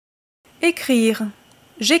Écrire.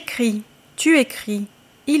 J'écris, tu écris,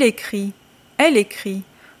 il écrit, elle écrit,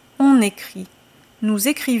 on écrit. Nous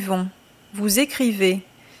écrivons, vous écrivez,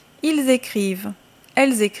 ils écrivent,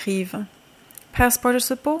 elles écrivent. Past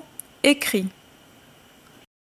participle, écrit.